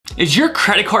Is your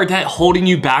credit card debt holding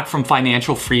you back from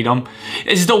financial freedom?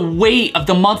 Is the weight of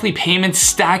the monthly payments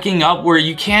stacking up where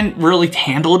you can't really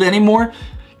handle it anymore?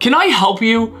 Can I help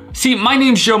you? See, my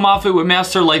name's Joe Moffitt with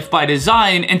Master Life by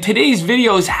Design, and today's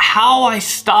video is how I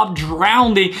stopped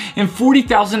drowning in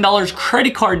 $40,000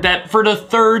 credit card debt for the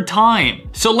third time.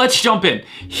 So let's jump in.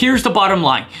 Here's the bottom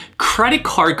line. Credit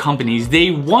card companies,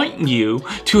 they want you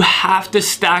to have to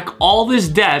stack all this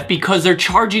debt because they're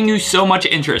charging you so much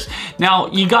interest.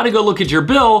 Now, you gotta go look at your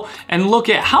bill and look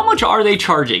at how much are they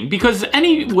charging, because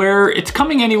it's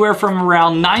coming anywhere from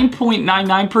around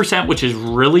 9.99%, which is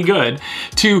really good,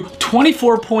 to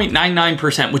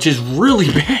 24.99%, which is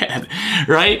really bad,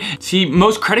 right? See,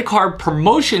 most credit card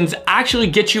promotions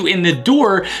actually get you in the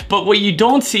door, but what you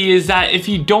don't see is that if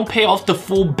you don't pay off the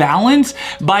full balance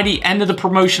by the end of the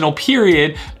promotional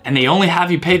period, and they only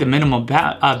have you pay the minimum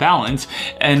balance,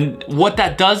 and what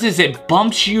that does is it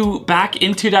bumps you back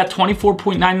into that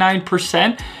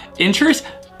 24.99% interest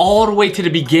all the way to the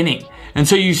beginning. And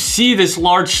so you see this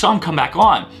large sum come back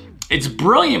on. It's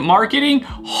brilliant marketing,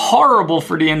 horrible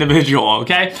for the individual,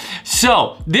 okay?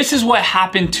 So this is what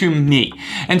happened to me.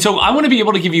 And so I wanna be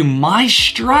able to give you my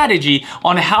strategy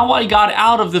on how I got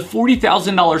out of the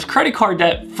 $40,000 credit card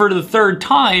debt for the third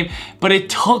time, but it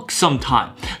took some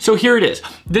time. So here it is.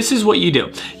 This is what you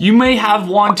do. You may have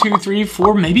 1, 2, 3,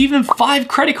 4, maybe even 5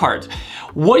 credit cards.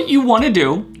 What you wanna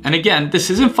do, and again, this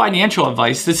isn't financial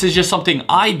advice, this is just something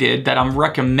I did that I'm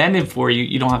recommending for you.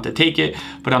 You don't have to take it,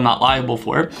 but I'm not liable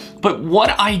for it. But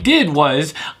what I did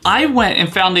was, I went and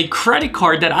found a credit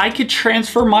card that I could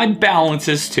transfer my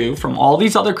balances to from all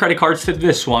these other credit cards to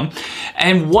this one.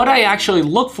 And what I actually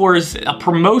looked for is a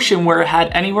promotion where it had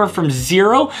anywhere from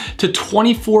 0 to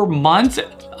 24 months,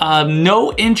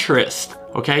 no interest.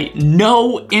 Okay,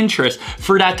 no interest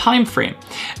for that time frame.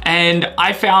 And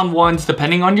I found ones,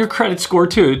 depending on your credit score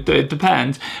too, it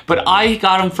depends, but I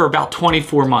got them for about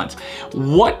 24 months.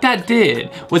 What that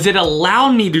did was it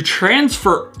allowed me to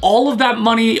transfer all of that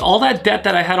money, all that debt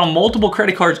that I had on multiple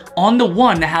credit cards onto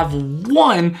one to have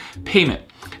one payment.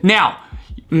 Now,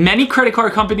 many credit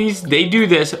card companies, they do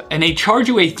this and they charge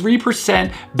you a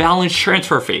 3% balance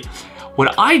transfer fee.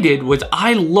 What I did was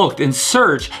I looked and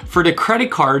searched for the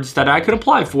credit cards that I could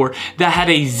apply for that had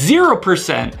a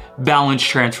 0% balance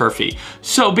transfer fee.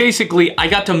 So basically, I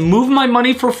got to move my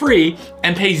money for free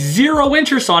and pay 0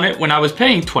 interest on it when I was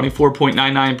paying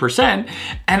 24.99%,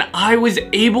 and I was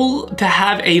able to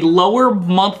have a lower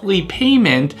monthly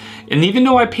payment. And even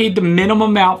though I paid the minimum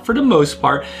amount for the most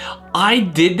part, I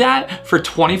did that for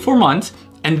 24 months.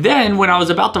 And then when I was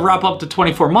about to wrap up the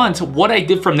 24 months, what I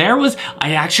did from there was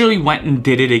I actually went and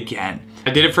did it again.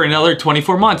 I did it for another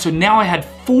 24 months. So now I had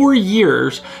 4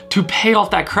 years to pay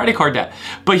off that credit card debt.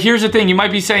 But here's the thing, you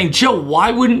might be saying, Joe, why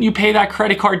wouldn't you pay that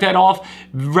credit card debt off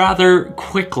rather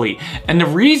quickly? And the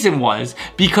reason was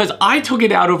because I took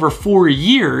it out over 4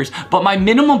 years, but my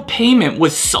minimum payment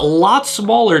was a lot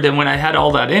smaller than when I had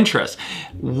all that interest.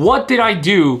 What did I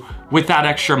do with that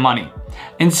extra money?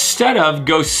 Instead of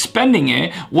go spending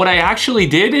it, what I actually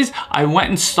did is I went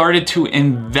and started to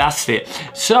invest it.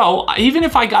 So even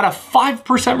if I got a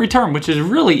 5% return, which is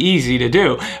really easy to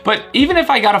do, but even if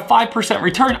I got a 5%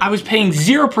 return, I was paying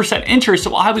 0% interest,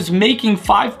 so I was making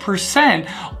 5%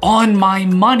 on my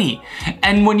money.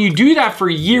 And when you do that for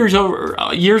years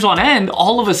on end,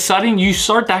 all of a sudden you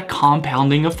start that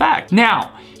compounding effect.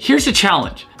 Now, here's the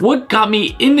challenge. What got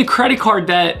me in the credit card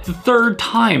debt the third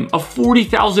time of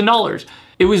 $40,000?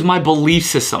 It was my belief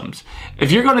systems.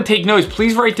 If you're gonna take notes,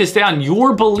 please write this down.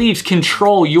 Your beliefs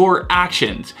control your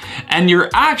actions, and your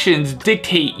actions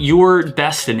dictate your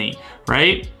destiny,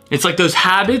 right? It's like those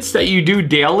habits that you do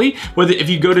daily. Whether if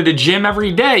you go to the gym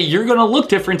every day, you're gonna look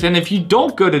different than if you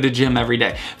don't go to the gym every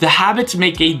day. The habits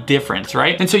make a difference,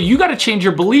 right? And so you gotta change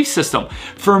your belief system.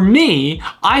 For me,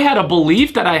 I had a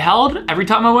belief that I held every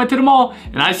time I went to the mall,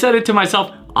 and I said it to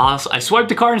myself, I swiped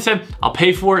the card and said, I'll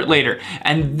pay for it later.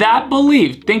 And that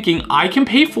belief, thinking I can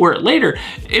pay for it later,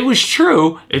 it was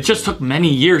true, it just took many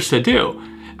years to do.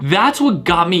 That's what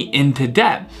got me into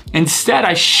debt. Instead,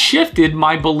 I shifted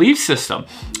my belief system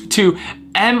to,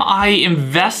 am I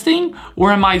investing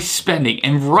or am I spending?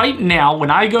 And right now,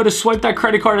 when I go to swipe that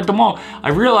credit card at the mall, I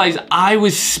realize I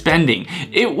was spending.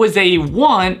 It was a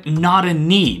want, not a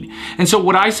need. And so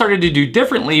what I started to do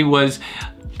differently was,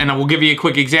 and I will give you a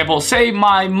quick example. Say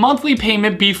my monthly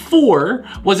payment before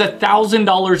was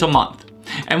 $1,000 a month.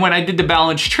 And when I did the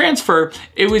balance transfer,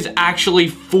 it was actually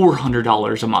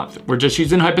 $400 a month. We're just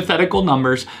using hypothetical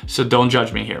numbers, so don't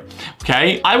judge me here,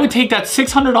 okay? I would take that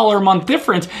 $600 a month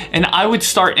difference and I would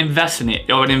start investing it.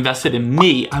 I would invest it in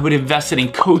me. I would invest it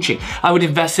in coaching. I would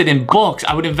invest it in books.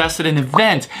 I would invest it in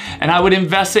events, and I would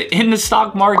invest it in the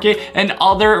stock market and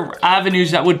other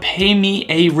avenues that would pay me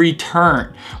a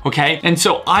return, okay? And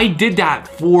so I did that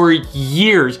for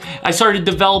years. I started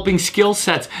developing skill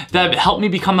sets that helped me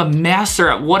become a master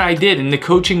at what I did in the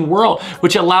coaching world,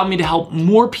 which allowed me to help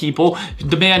more people,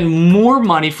 demand more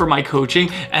money for my coaching,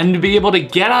 and to be able to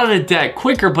get out of debt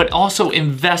quicker, but also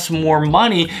invest more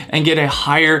money and get a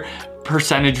higher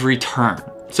percentage return.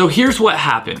 So here's what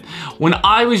happened. When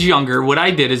I was younger, what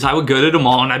I did is I would go to the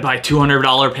mall and I'd buy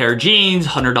 $200 pair of jeans,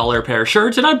 $100 pair of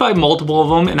shirts, and I'd buy multiple of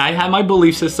them, and I had my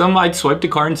belief system. I'd swipe the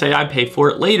card and say I'd pay for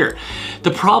it later.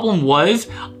 The problem was,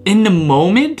 in the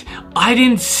moment, I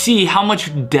didn't see how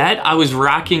much debt I was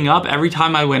racking up every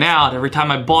time I went out, every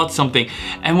time I bought something.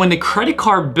 And when the credit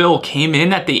card bill came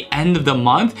in at the end of the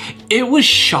month, it was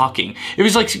shocking. It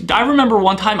was like, I remember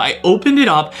one time I opened it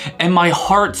up and my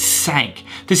heart sank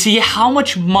to see how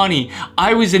much money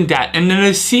I was in debt. And then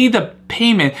to see the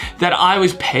payment that I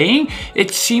was paying,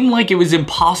 it seemed like it was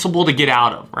impossible to get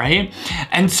out of, right?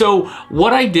 And so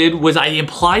what I did was I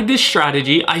applied this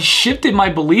strategy, I shifted my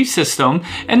belief system,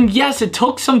 and yes, it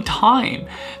took some time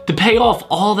to pay off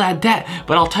all that debt.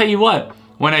 But I'll tell you what,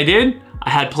 when I did,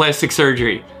 I had plastic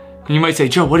surgery. And you might say,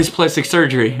 Joe, what is plastic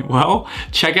surgery? Well,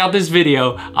 check out this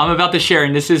video I'm about to share,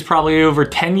 and this is probably over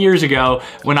 10 years ago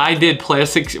when I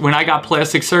got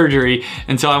plastic surgery.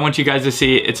 And so I want you guys to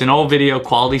see it. It's an old video,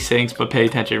 quality stinks, but pay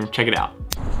attention, check it out.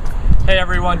 Hey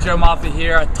everyone, Joe Moffitt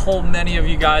here. I told many of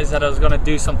you guys that I was gonna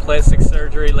do some plastic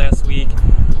surgery last week.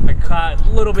 I got a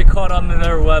little bit caught under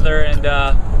the weather, and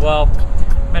well,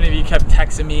 many of you kept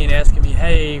texting me and asking me,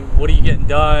 hey, what are you getting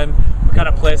done? What kind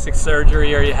of plastic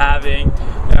surgery are you having?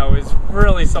 You know, it was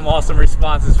really some awesome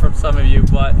responses from some of you,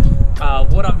 but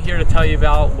what I'm here to tell you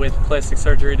about with plastic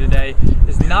surgery today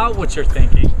is not what you're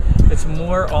thinking. It's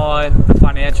more on the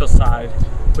financial side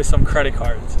with some credit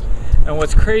cards. And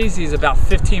what's crazy is about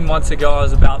 15 months ago, I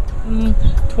was about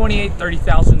 $28,000,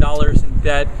 $30,000 in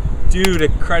debt due to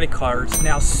credit cards.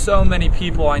 Now, so many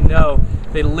people I know,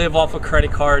 they live off of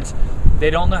credit cards. They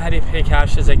don't know how to pay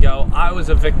cash as they go. I was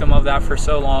a victim of that for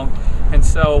so long. And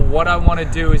so what I want to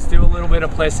do is do a little bit of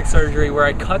plastic surgery where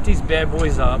I cut these bad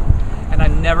boys up and I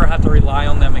never have to rely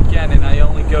on them again, and I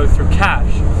only go through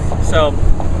cash. So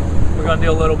we're going to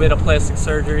do a little bit of plastic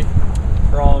surgery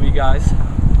for all of you guys.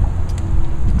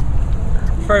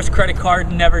 First credit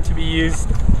card never to be used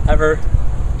ever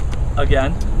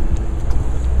again.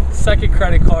 Second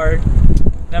credit card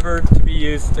never to be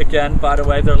used again. By the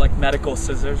way, they're like medical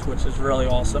scissors, which is really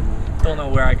awesome. Don't know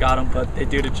where I got them, but they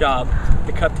do the job.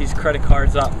 They cut these credit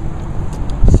cards up.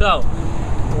 So,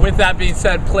 with that being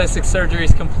said, plastic surgery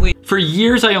is complete. For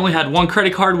years, I only had one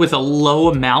credit card with a low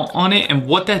amount on it, and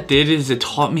what that did is it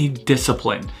taught me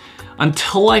discipline.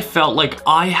 Until I felt like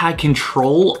I had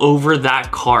control over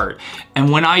that card.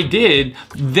 And when I did,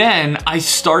 then I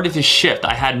started to shift.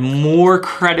 I had more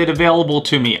credit available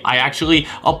to me. I actually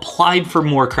applied for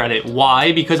more credit.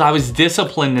 Why? Because I was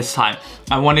disciplined this time.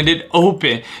 I wanted it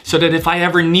open so that if I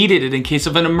ever needed it in case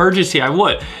of an emergency, I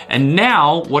would. And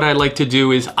now what I like to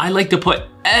do is I like to put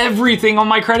everything on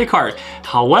my credit card.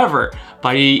 However,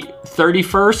 by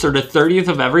 31st or the 30th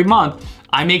of every month,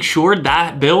 I make sure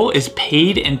that bill is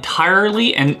paid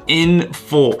entirely and in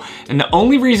full. And the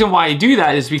only reason why I do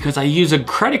that is because I use a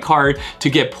credit card to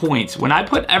get points. When I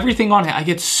put everything on it, I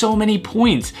get so many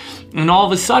points. And all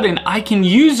of a sudden, I can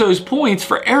use those points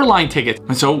for airline tickets.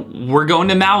 And so we're going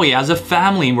to Maui as a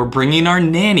family and we're bringing our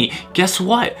nanny. Guess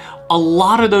what? A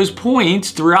lot of those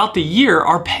points throughout the year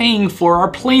are paying for our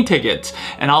plane tickets.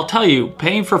 And I'll tell you,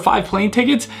 paying for 5 plane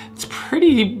tickets,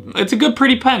 it's a good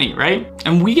pretty penny, right?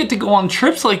 And we get to go on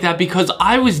trips like that because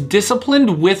I was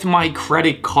disciplined with my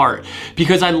credit card,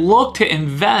 because I look to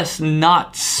invest,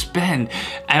 not spend.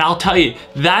 And I'll tell you,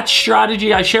 that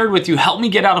strategy I shared with you helped me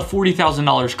get out of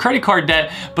 $40,000 credit card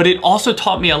debt, but it also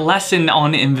taught me a lesson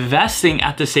on investing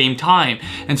at the same time.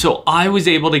 And so I was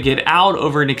able to get out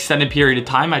over an extended period of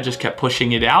time. I just kept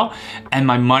pushing it out and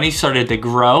my money started to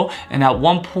grow. And at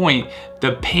one point,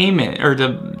 the payment or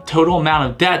the total amount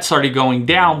of debt started going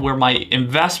down where my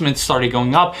investments started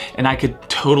going up, and I could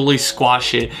totally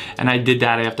squash it. And I did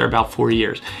that after about 4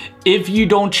 years. If you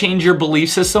don't change your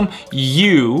belief system,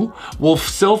 you will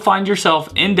still find yourself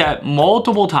in debt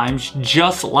multiple times,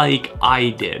 just like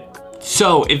I did.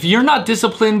 So if you're not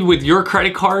disciplined with your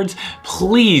credit cards,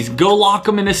 please go lock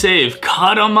them in a safe,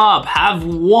 cut them up, have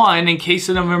one in case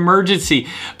of an emergency.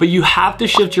 But you have to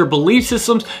shift your belief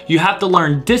systems. You have to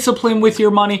learn discipline with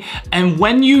your money. And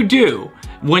when you do,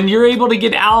 when you're able to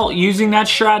get out using that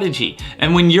strategy,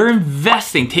 and when you're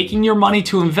investing, taking your money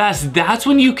to invest, that's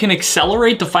when you can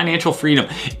accelerate the financial freedom.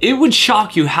 It would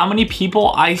shock you how many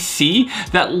people I see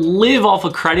that live off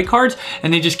of credit cards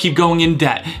and they just keep going in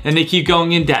debt and they keep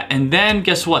going in debt. And then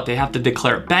guess what? They have to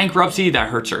declare bankruptcy. That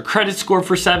hurts their credit score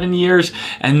for 7 years.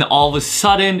 And all of a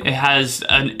sudden it has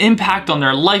an impact on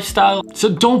their lifestyle. So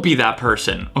don't be that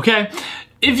person, okay?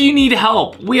 If you need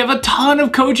help, we have a ton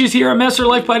of coaches here at Master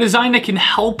Life by Design that can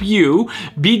help you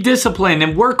be disciplined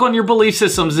and work on your belief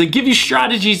systems and give you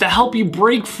strategies to help you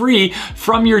break free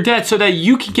from your debt so that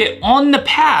you can get on the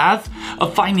path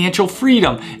of financial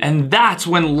freedom. And that's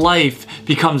when life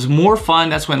becomes more fun.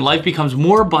 That's when life becomes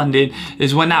more abundant,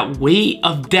 is when that weight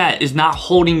of debt is not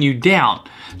holding you down.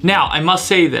 Now, I must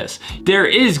say this, there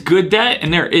is good debt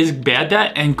and there is bad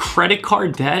debt, and credit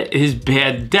card debt is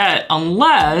bad debt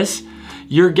unless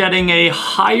you're getting a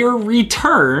higher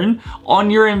return on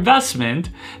your investment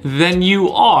than you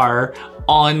are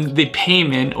on the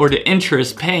payment or the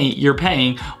interest you're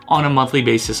paying on a monthly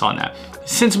basis on that.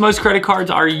 Since most credit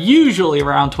cards are usually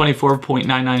around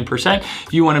 24.99%,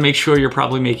 you wanna make sure you're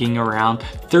probably making around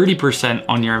 30%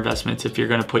 on your investments if you're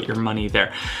gonna put your money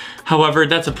there. However,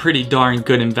 that's a pretty darn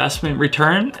good investment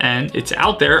return and it's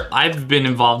out there. I've been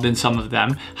involved in some of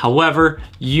them. However,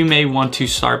 you may want to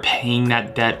start paying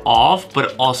that debt off,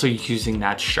 but also using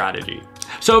that strategy.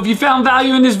 So if you found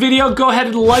value in this video, go ahead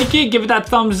and like it, give it that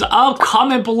thumbs up,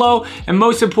 comment below, and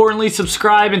most importantly,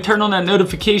 subscribe and turn on that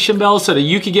notification bell so that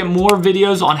you can get more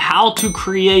videos on how to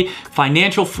create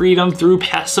financial freedom through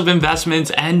passive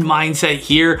investments and mindset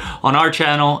here on our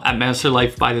channel at Master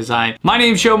Life by Design. My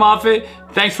name's Joe Moffitt.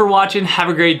 Thanks for watching. Have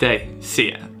a great day.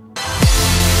 See ya.